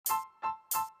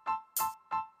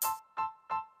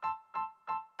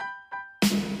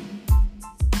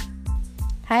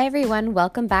Hi, everyone.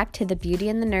 Welcome back to the Beauty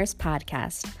and the Nurse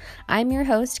podcast. I'm your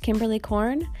host, Kimberly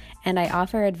Korn, and I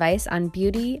offer advice on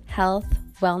beauty, health,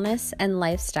 wellness, and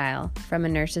lifestyle from a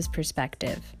nurse's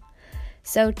perspective.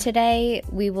 So today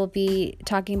we will be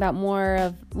talking about more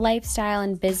of lifestyle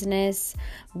and business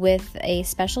with a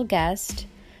special guest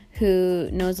who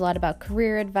knows a lot about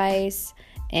career advice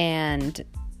and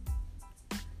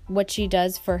what she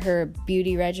does for her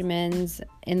beauty regimens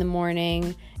in the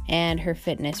morning and her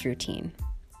fitness routine.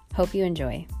 Hope you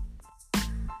enjoy.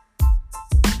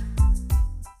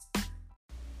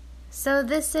 So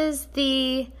this is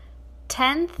the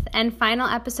 10th and final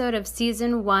episode of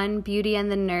Season 1, Beauty and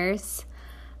the Nurse.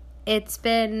 It's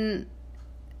been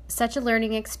such a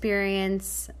learning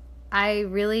experience. I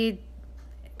really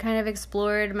kind of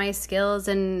explored my skills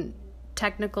in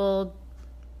technical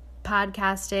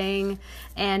podcasting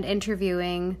and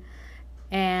interviewing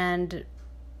and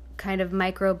kind of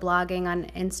micro-blogging on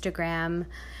Instagram.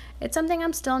 It's something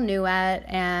I'm still new at,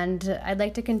 and I'd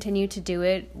like to continue to do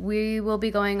it. We will be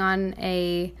going on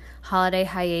a holiday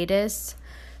hiatus,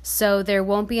 so there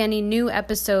won't be any new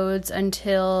episodes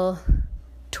until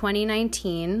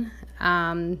 2019.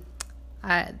 The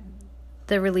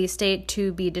release date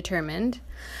to be determined.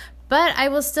 But I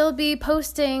will still be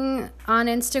posting on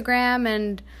Instagram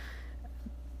and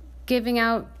giving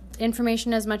out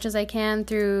information as much as I can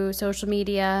through social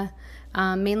media,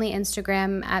 mainly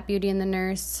Instagram at Beauty and the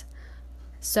Nurse.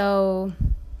 So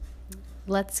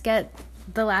let's get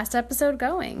the last episode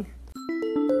going.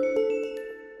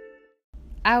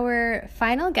 Our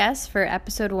final guest for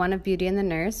episode 1 of Beauty and the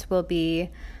Nurse will be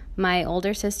my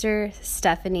older sister,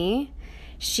 Stephanie.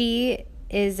 She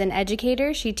is an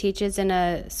educator. She teaches in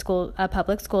a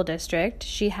public school district.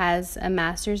 She has a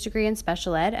master's degree in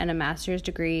special ed and a master's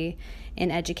degree in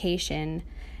education,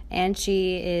 and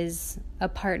she is a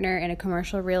partner in a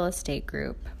commercial real estate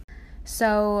group.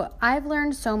 So I've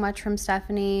learned so much from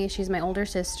Stephanie. She's my older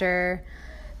sister.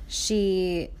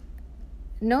 She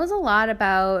knows a lot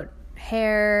about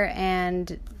hair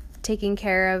and taking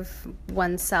care of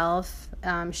oneself.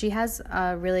 She has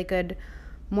a really good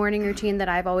morning routine that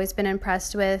I've always been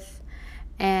impressed with,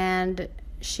 and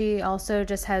she also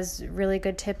just has really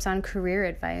good tips on career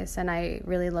advice, and I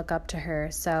really look up to her.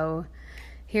 So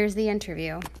here's the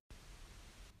interview.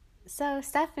 So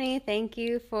Stephanie, thank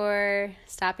you for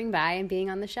stopping by and being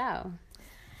on the show.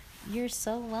 You're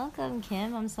so welcome,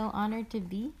 Kim. I'm so honored to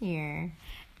be here.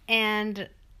 And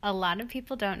a lot of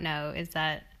people don't know is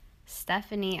that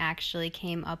Stephanie actually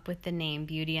came up with the name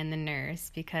Beauty and the Nurse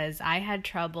because I had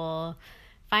trouble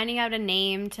finding out a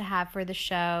name to have for the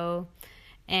show.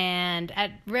 And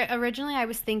originally I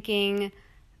was thinking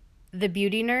The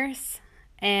Beauty Nurse.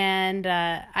 And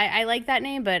I like that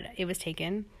name, but it was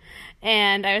taken.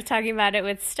 And I was talking about it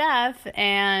with Steph,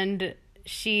 and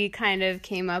she kind of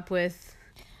came up with...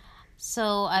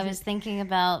 So I was thinking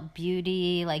about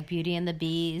Beauty, like Beauty and the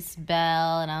Beast,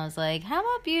 Belle, and I was like, how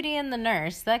about Beauty and the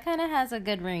Nurse? That kind of has a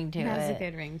good ring to it. It has a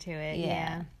good ring to it,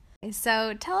 yeah.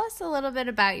 So tell us a little bit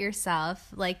about yourself,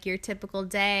 like your typical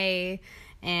day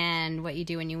and what you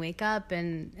do when you wake up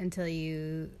and until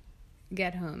you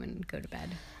get home and go to bed.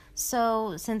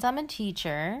 So since I'm a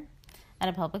teacher at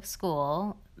a public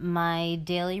school, my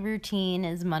daily routine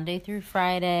is Monday through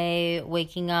Friday,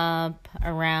 waking up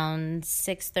around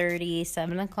 6:30,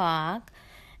 7 o'clock.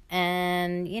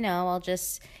 And, I'll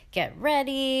just get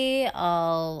ready.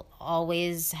 I'll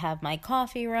always have my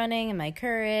coffee running and my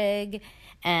Keurig.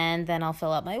 And then I'll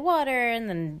fill up my water and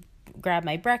then grab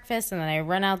my breakfast. And then I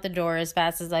run out the door as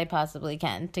fast as I possibly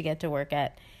can to get to work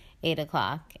at 8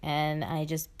 o'clock. And I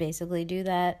just basically do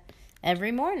that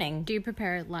every morning. Do you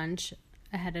prepare lunch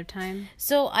ahead of time?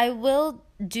 So I will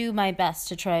do my best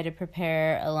to try to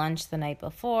prepare a lunch the night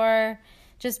before,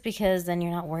 just because then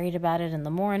you're not worried about it in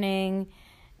the morning.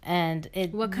 And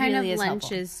it what kind really of is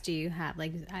lunches helpful. Do you have?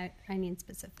 Like, I need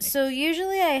specifics. So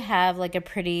usually I have like a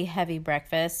pretty heavy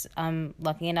breakfast. I'm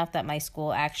lucky enough that my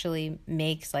school actually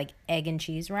makes like egg and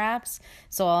cheese wraps.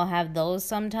 So I'll have those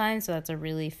sometimes. So that's a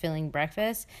really filling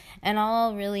breakfast. And all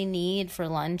I'll really need for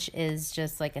lunch is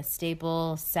just like a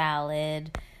staple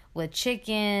salad with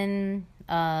chicken,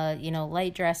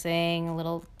 light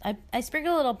dressing, I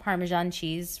sprinkle a little Parmesan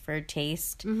cheese for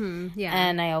taste. Mm-hmm, yeah.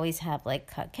 And I always have like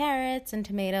cut carrots and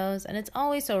tomatoes, and it's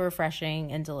always so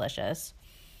refreshing and delicious.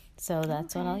 So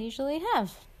that's what I'll usually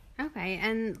have. Okay.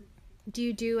 And do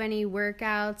you do any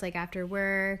workouts like after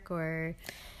work or?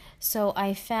 So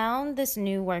I found this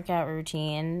new workout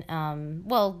routine.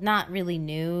 Well, not really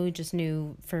new, just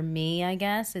new for me, I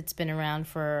guess. It's been around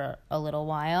for a little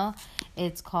while.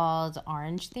 It's called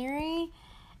Orange Theory.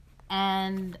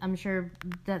 And I'm sure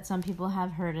that some people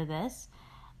have heard of this.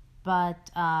 But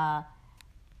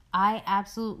I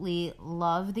absolutely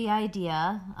love the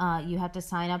idea. You have to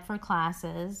sign up for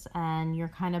classes, and you're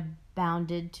kind of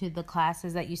bounded to the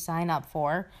classes that you sign up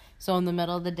for. So in the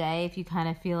middle of the day, if you kind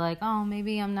of feel like, oh,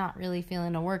 maybe I'm not really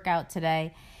feeling a workout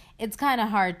today, it's kind of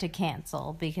hard to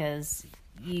cancel because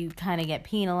you kind of get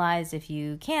penalized if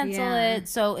you cancel it.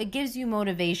 So it gives you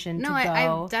motivation to go.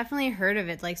 I've definitely heard of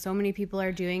it. Like, so many people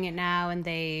are doing it now, and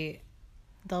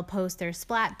they'll post their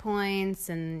splat points,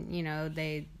 and, you know,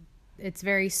 it's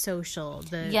very social.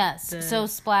 So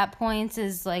splat points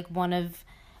is like one of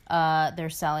their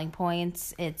selling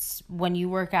points. It's when you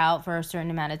work out for a certain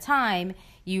amount of time,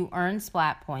 you earn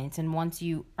splat points, and once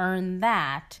you earn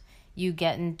that, you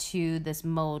get into this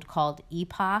mode called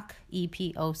EPOC,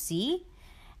 EPOC.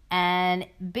 And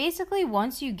basically,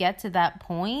 once you get to that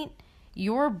point,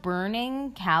 you're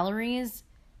burning calories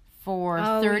for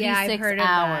 36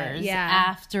 hours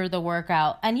after the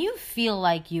workout, and you feel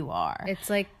like you are. It's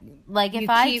like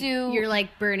you're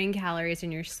like burning calories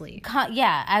in your sleep.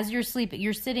 As you're sleeping,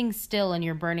 you're sitting still and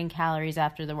you're burning calories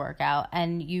after the workout,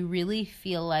 and you really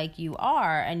feel like you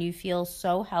are, and you feel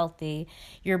so healthy.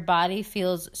 Your body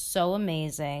feels so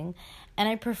amazing. And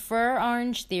I prefer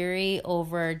Orange Theory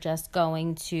over just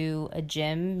going to a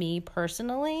gym, me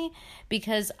personally,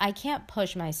 because I can't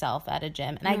push myself at a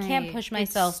gym. And I can't push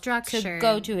myself to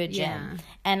go to a gym. Yeah.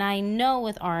 And I know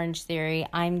with Orange Theory,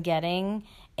 I'm getting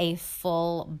a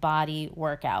full body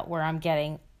workout where I'm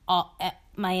getting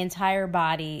my entire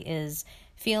body is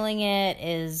feeling it,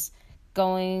 is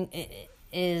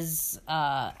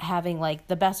having like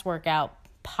the best workout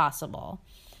possible.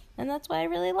 And that's why I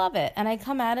really love it. And I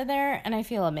come out of there and I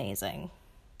feel amazing.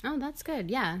 Oh, that's good.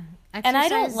 Yeah. Exercise... And I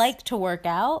don't like to work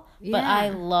out, but I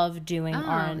love doing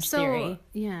Orange Theory.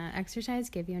 Yeah, exercise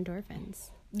give you endorphins.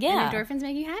 Yeah. And endorphins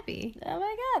make you happy. Oh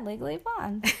my God, Legally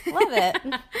Blonde. Love it.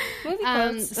 Movie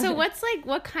quotes. So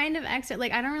what kind of exercise,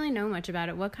 like, I don't really know much about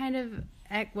it. What kind of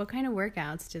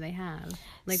workouts do they have?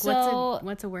 Like,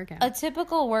 what's a workout? A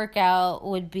typical workout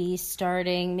would be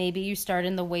maybe you start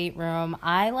in the weight room.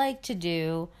 I like to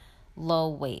do low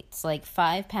weights. Like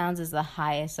 5 pounds is the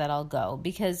highest that I'll go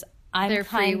because They're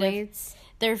free weights.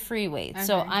 They're free weights. Okay.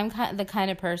 So I'm the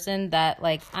kind of person that,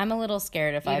 like, I'm a little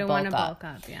scared if I bulk up. You don't want to bulk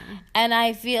up, yeah. And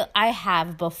I feel I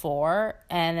have before,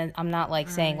 and I'm not like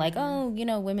saying like, oh, you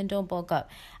know, women don't bulk up.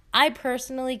 I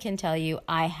personally can tell you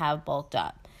I have bulked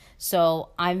up. So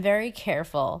I'm very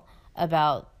careful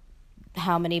about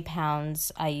how many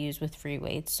pounds I use with free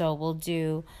weights. So we'll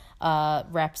do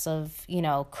reps of,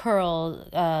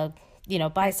 curl,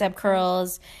 bicep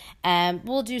curls, and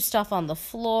we'll do stuff on the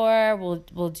floor.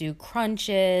 We'll do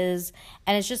crunches,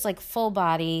 and it's just like full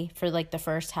body for like the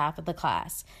first half of the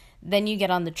class. Then you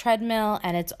get on the treadmill,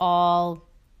 and it's all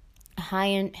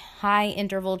high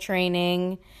interval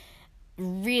training.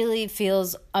 Really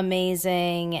feels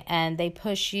amazing, and they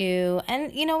push you.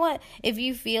 And you know what? If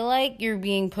you feel like you're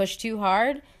being pushed too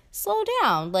hard, slow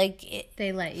down. Like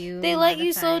they let you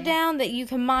slow down, that you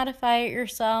can modify it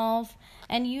yourself,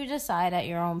 and you decide at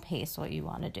your own pace what you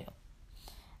want to do.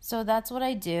 So that's what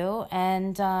I do,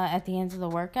 and at the end of the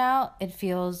workout, it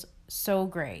feels so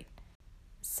great.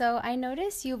 So I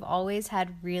noticed you've always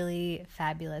had really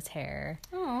fabulous hair.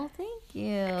 Oh, thank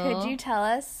you. Could you tell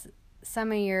us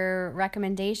some of your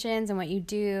recommendations and what you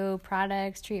do,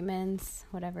 products, treatments,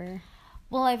 whatever?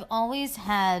 Well, I've always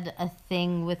had a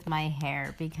thing with my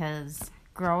hair because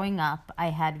growing up,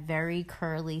 I had very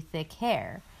curly, thick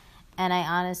hair. And I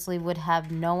honestly would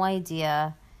have no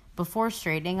idea. Before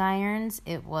straightening irons,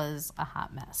 it was a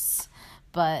hot mess.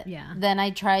 But then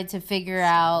I tried to figure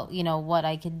out, what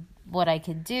I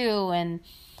could do. And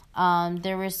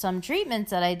there were some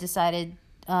treatments that I decided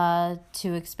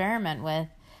to experiment with.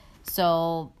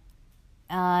 So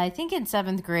I think in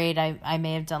 7th grade, I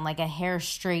may have done like a hair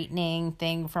straightening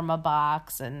thing from a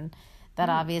box, and that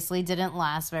obviously didn't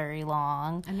last very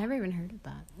long. I never even heard of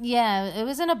that. Yeah, it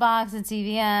was in a box at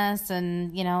CVS,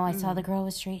 and, I saw the girl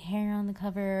with straight hair on the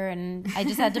cover, and I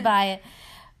just had to buy it.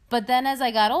 But then as I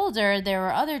got older, there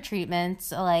were other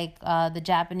treatments, like the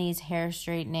Japanese hair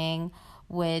straightening,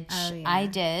 which I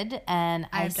did, and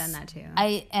I've done that too.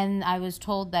 I was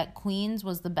told that Queens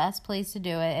was the best place to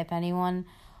do it. If anyone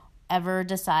ever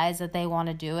decides that they want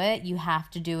to do it, you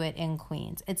have to do it in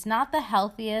Queens. It's not the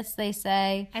healthiest, they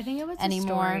say. I think it was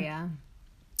anymore. Astoria.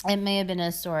 It may have been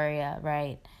Astoria,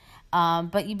 right?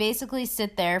 But you basically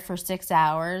sit there for 6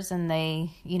 hours, and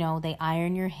they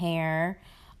iron your hair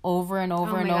over and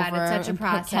over and over. Oh my God, it's such a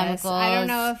process. I don't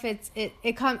know if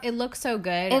it looks so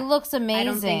good. It looks amazing. I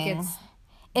don't think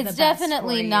It's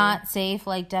definitely not safe.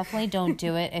 Like, definitely don't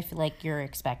do it if, like, you're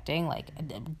expecting. Like,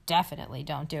 definitely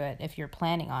don't do it if you're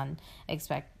planning on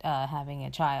having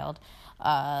a child,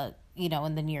 you know,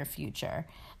 in the near future.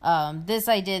 This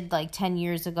I did, like, 10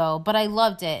 years ago, but I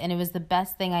loved it, and it was the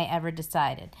best thing I ever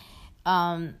decided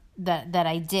that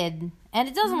I did. And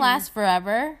it doesn't last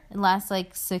forever. It lasts,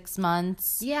 like, 6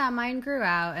 months. Yeah, mine grew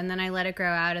out, and then I let it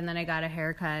grow out, and then I got a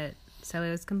haircut, so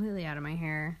it was completely out of my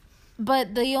hair.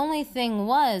 But the only thing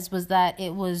was that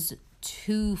it was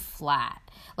too flat.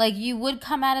 Like, you would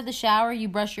come out of the shower, you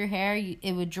brush your hair,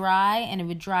 it would dry, and it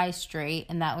would dry straight,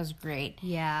 and that was great.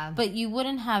 Yeah. But you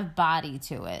wouldn't have body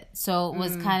to it. So it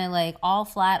was kind of like all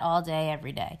flat all day,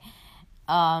 every day.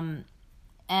 And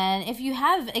if you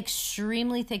have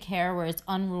extremely thick hair where it's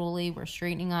unruly, where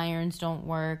straightening irons don't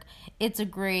work, it's a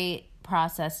great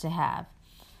process to have.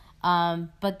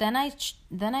 But then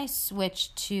I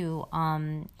switched to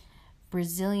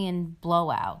Brazilian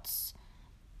blowouts,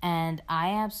 and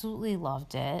I absolutely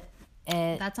loved it.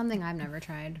 That's something I've never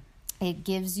tried. It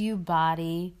gives you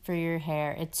body for your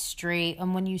hair. It's straight,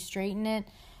 and when you straighten it...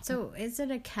 So is it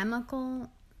a chemical?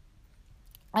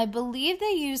 I believe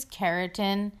they use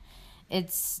keratin.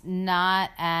 It's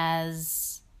not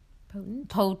as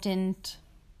potent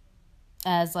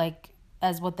as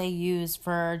what they use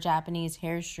for Japanese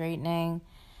hair straightening.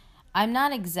 I'm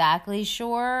not exactly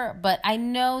sure, but I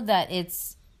know that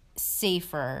it's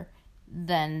safer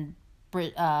than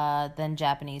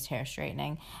Japanese hair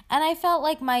straightening. And I felt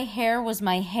like my hair was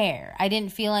my hair. I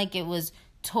didn't feel like it was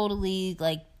totally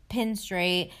like pin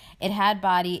straight. It had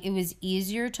body. It was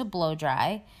easier to blow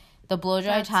dry. The blow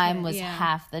dry time was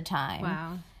half the time.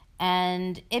 Wow.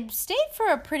 And it stayed for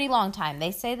a pretty long time.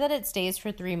 They say that it stays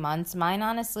for 3 months. Mine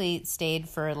honestly stayed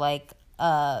for like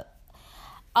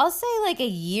I'll say like a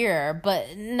year,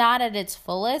 but not at its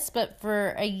fullest, but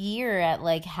for a year at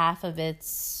like half of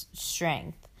its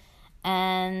strength.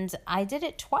 And I did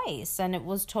it twice, and it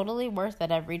was totally worth it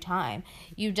every time.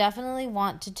 You definitely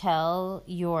want to tell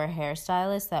your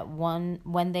hairstylist that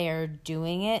when they are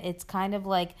doing it, it's kind of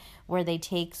like where they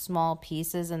take small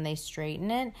pieces and they straighten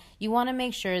it. You want to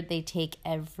make sure they take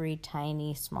every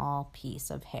tiny small piece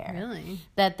of hair. Really?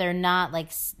 That they're not like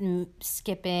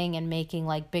skipping and making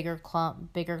like bigger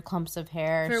clumps of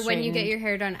hair. For when you get your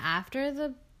hair done after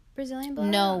the Brazilian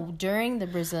blowout? No, during the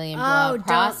Brazilian blowout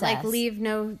process. Don't like leave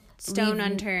no stone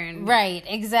unturned. Right,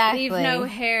 exactly. Leave no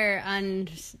hair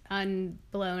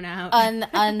unblown out.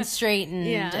 Unstraightened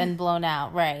and blown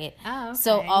out, right. Oh, okay.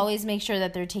 So always make sure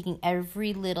that they're taking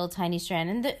every little tiny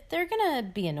strand, and they're going to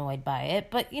be annoyed by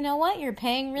it, but you know what? You're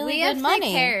paying really good money. We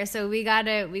have thick hair, so we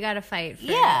gotta fight for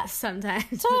it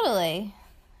sometimes. Totally.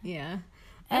 Yeah.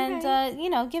 And,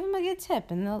 give them a good tip,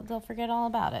 and they'll forget all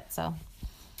about it, so.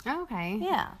 Okay.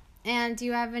 Yeah. And do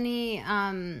you have any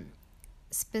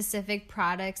specific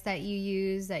products that you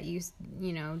use that you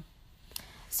know?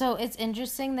 So it's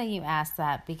interesting that you asked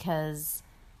that, because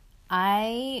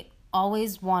I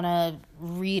always want to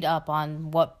read up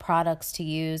on what products to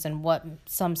use and what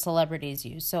some celebrities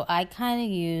use. So I kind of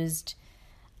used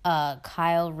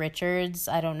Kyle Richards.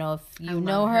 I don't know if you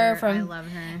know her from. I love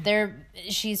her.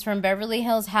 She's from Beverly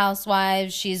Hills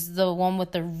Housewives. She's the one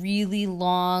with the really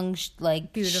long,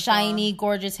 like beautiful, shiny,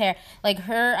 gorgeous hair. Like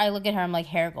her, I look at her, I'm like,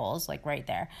 hair goals, like right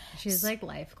there. She's like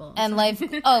life goals. And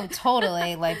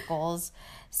totally life goals.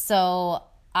 So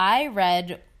I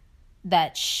read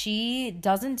that she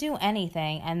doesn't do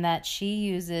anything and that she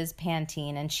uses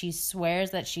Pantene, and she swears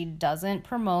that she doesn't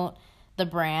promote the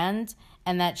brand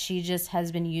and that she just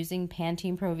has been using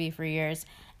Pantene Pro-V for years.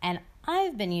 And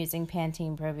I've been using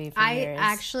Pantene Pro-V for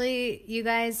years. You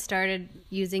guys started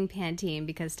using Pantene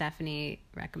because Stephanie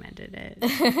recommended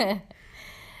it.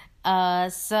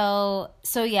 So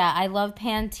yeah, I love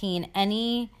Pantene.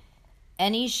 Any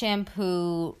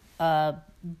shampoo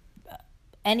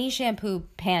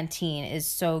Pantene is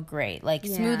so great. Like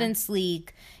smooth and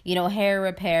sleek, hair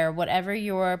repair, whatever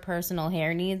your personal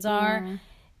hair needs are.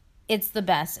 It's the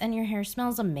best, and your hair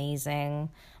smells amazing.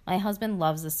 My husband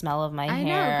loves the smell of my hair. I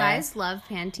know, guys love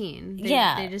Pantene.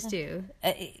 They just do.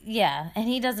 And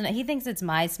he doesn't. He thinks it's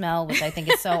my smell, which I think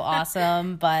is so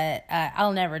awesome. But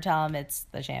I'll never tell him it's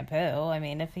the shampoo. I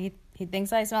mean, if he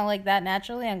thinks I smell like that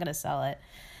naturally, I'm gonna sell it.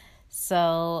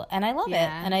 So, and I love it,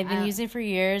 and I've been using it for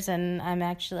years. And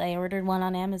I ordered one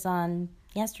on Amazon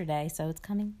yesterday, so it's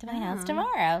coming to my house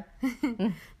tomorrow.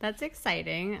 That's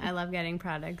exciting. I love getting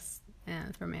products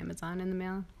from Amazon in the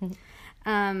mail.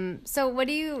 So what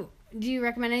do you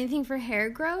recommend anything for hair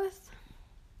growth?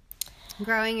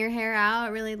 Growing your hair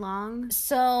out really long?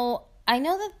 So I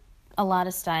know that a lot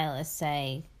of stylists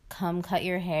say, come cut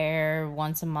your hair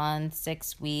once a month,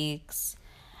 6 weeks.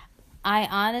 I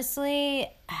honestly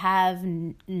have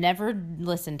never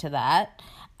listened to that.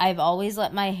 I've always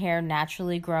let my hair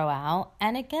naturally grow out,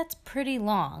 and it gets pretty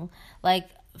long. Like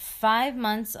 5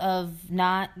 months of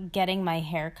not getting my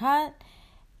hair cut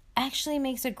actually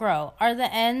makes it grow. Are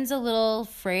the ends a little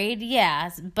frayed?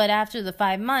 Yes, but after the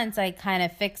 5 months, I kind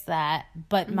of fixed that,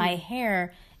 but my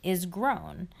hair is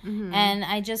grown. And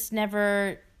I just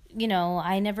never,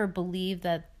 I never believed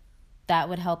that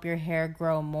would help your hair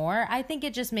grow more. I think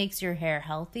it just makes your hair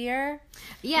healthier.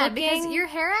 Yeah, because your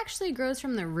hair actually grows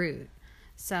from the root.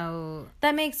 So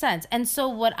that makes sense. And so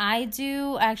what I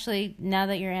do, actually, now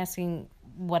that you're asking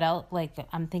what else, like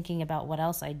I'm thinking about what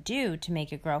else I do to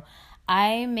make it grow,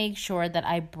 I make sure that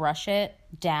I brush it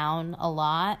down a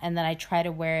lot and that I try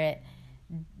to wear it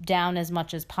down as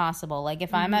much as possible. Like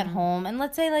if I'm at home and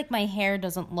let's say like my hair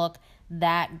doesn't look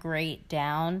that great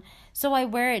down, so I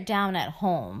wear it down at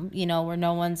home, where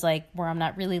no one's like, where I'm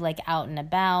not really like out and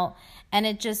about, and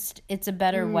it's a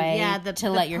better way to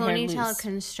let your hair loose. The ponytail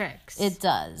constricts. It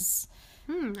does.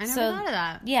 I never thought of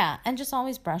that. Yeah, and just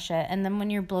always brush it, and then when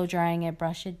you're blow drying it,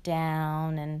 brush it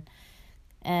down,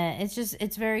 and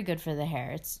it's very good for the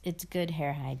hair. It's good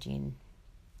hair hygiene.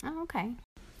 Oh, okay.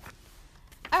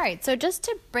 All right, so just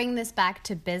to bring this back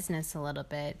to business a little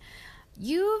bit,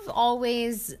 you've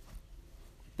always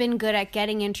been good at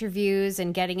getting interviews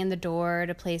and getting in the door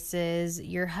to places.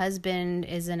 Your husband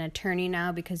is an attorney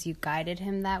now because you guided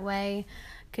him that way.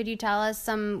 Could you tell us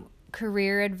some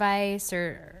career advice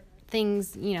or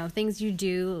things you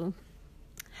do?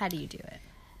 How do you do it?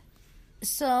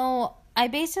 So I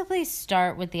basically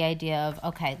start with the idea of,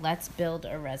 okay, let's build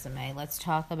a resume. Let's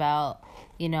talk about,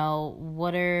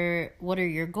 what are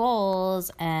your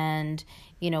goals and,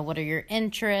 what are your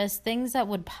interests, things that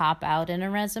would pop out in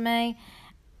a resume.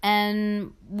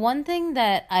 And one thing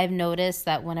that I've noticed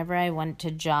that whenever I went to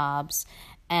jobs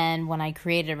and when I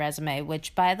created a resume,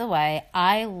 which by the way,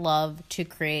 I love to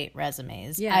create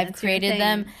resumes. Yeah, I've created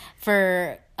them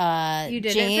for you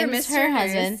did James, it for Mr. her Nurse,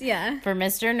 husband, yeah. for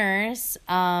Mr. Nurse.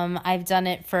 I've done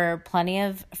it for plenty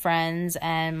of friends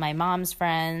and my mom's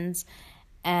friends,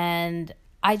 and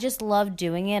I just love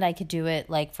doing it. I could do it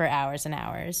like for hours and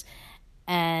hours,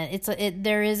 and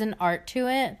there is an art to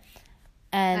it.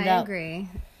 And I agree.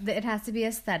 It has to be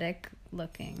aesthetic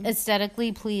looking,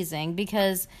 aesthetically pleasing,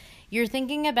 because you're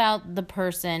thinking about the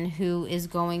person who is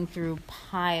going through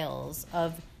piles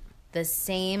of the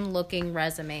same looking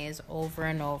resumes over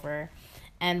and over.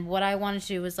 And what I wanted to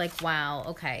do was like, wow,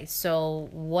 okay, so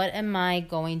what am I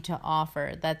going to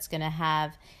offer that's going to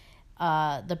have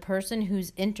the person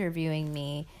who's interviewing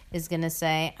me is going to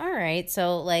say, all right,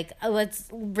 so like, let's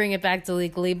bring it back to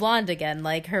Legally Blonde again.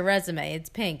 Like her resume, it's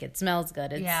pink, it smells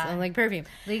good, it's like perfume.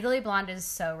 Legally Blonde is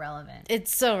so relevant.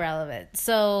 It's so relevant.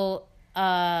 So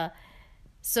I'm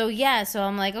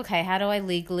like, okay, how do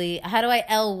I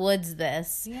Elle Woods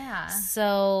this? Yeah.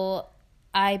 So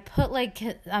I put like,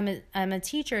 I'm a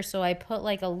teacher, so I put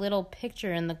like a little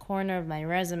picture in the corner of my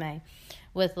resume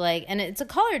with like, and it's a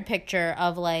colored picture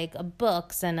of like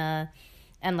books and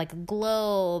like a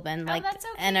globe and like, that's so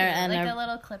cute. and a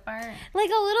little clip art. Like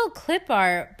a little clip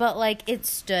art, but like it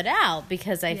stood out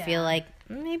because I feel like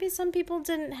maybe some people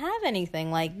didn't have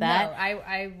anything like that. No,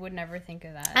 I would never think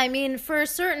of that. I mean, for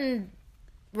certain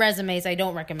resumes, I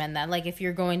don't recommend that. Like if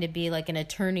you're going to be like an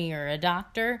attorney or a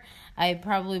doctor, I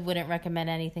probably wouldn't recommend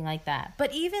anything like that.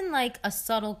 But even like a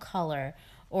subtle color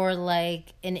or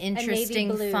like an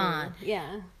interesting font.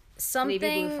 Yeah.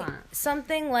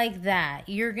 Something like that.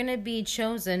 You're going to be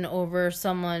chosen over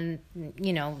someone,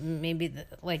 maybe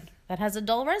like that has a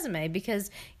dull resume, because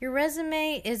your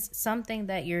resume is something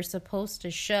that you're supposed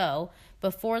to show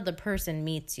before the person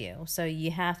meets you. So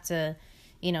you have to,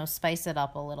 spice it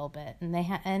up a little bit, and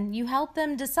and you help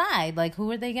them decide, like,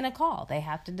 who are they going to call? They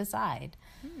have to decide.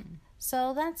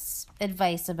 So that's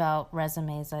advice about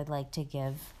resumes I'd like to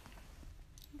give.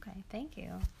 Okay, thank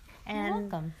you. You're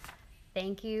welcome.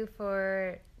 Thank you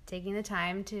for taking the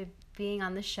time to being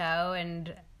on the show,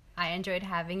 and I enjoyed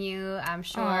having you. I'm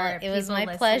sure it was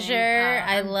my pleasure.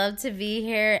 I love to be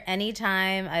here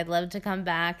anytime. I'd love to come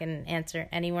back and answer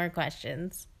any more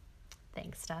questions.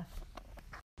 Thanks, Steph.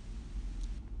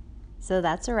 So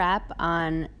that's a wrap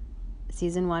on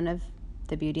season 1 of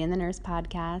the Beauty and the Nurse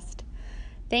podcast.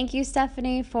 Thank you,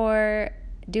 Stephanie, for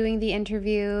doing the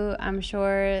interview. I'm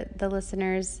sure the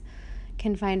listeners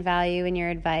can find value in your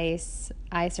advice.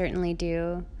 I certainly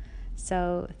do.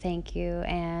 So thank you.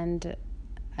 And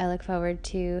I look forward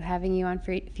to having you on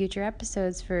future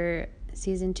episodes for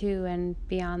season 2 and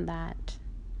beyond that.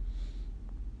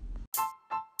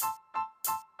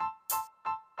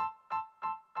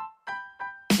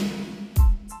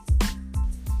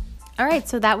 All right,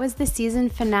 so that was the season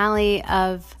finale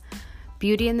of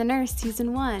Beauty and the Nurse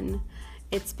Season 1.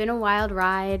 It's been a wild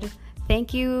ride.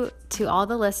 Thank you to all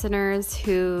the listeners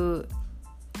who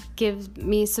give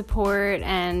me support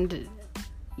and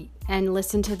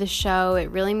listen to the show. It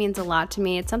really means a lot to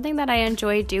me. It's something that I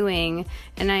enjoy doing,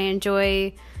 and I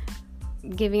enjoy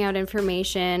giving out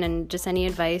information and just any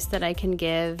advice that I can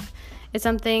give. It's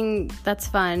something that's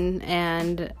fun,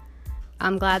 and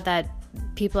I'm glad that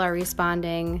people are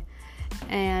responding.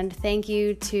 And thank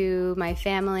you to my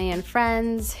family and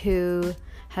friends who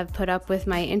have put up with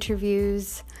my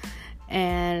interviews,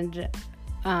 and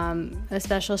a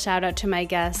special shout out to my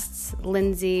guests,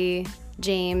 Lindsay,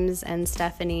 James, and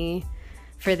Stephanie,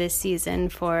 for this season,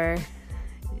 for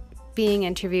being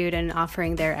interviewed and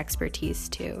offering their expertise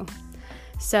too.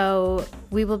 So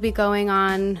we will be going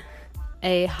on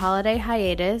a holiday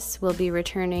hiatus. We'll be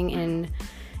returning in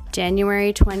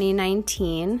January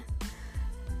 2019,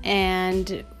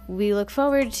 and we look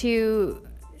forward to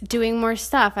doing more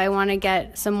stuff. I want to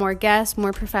get some more guests,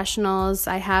 more professionals.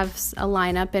 I have a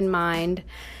lineup in mind,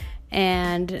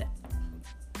 and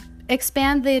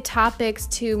expand the topics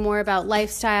to more about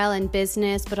lifestyle and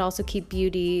business, but also keep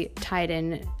beauty tied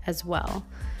in as well.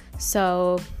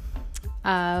 So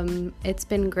it's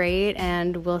been great,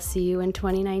 and we'll see you in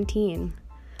 2019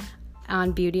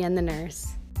 on Beauty and the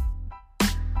Nurse.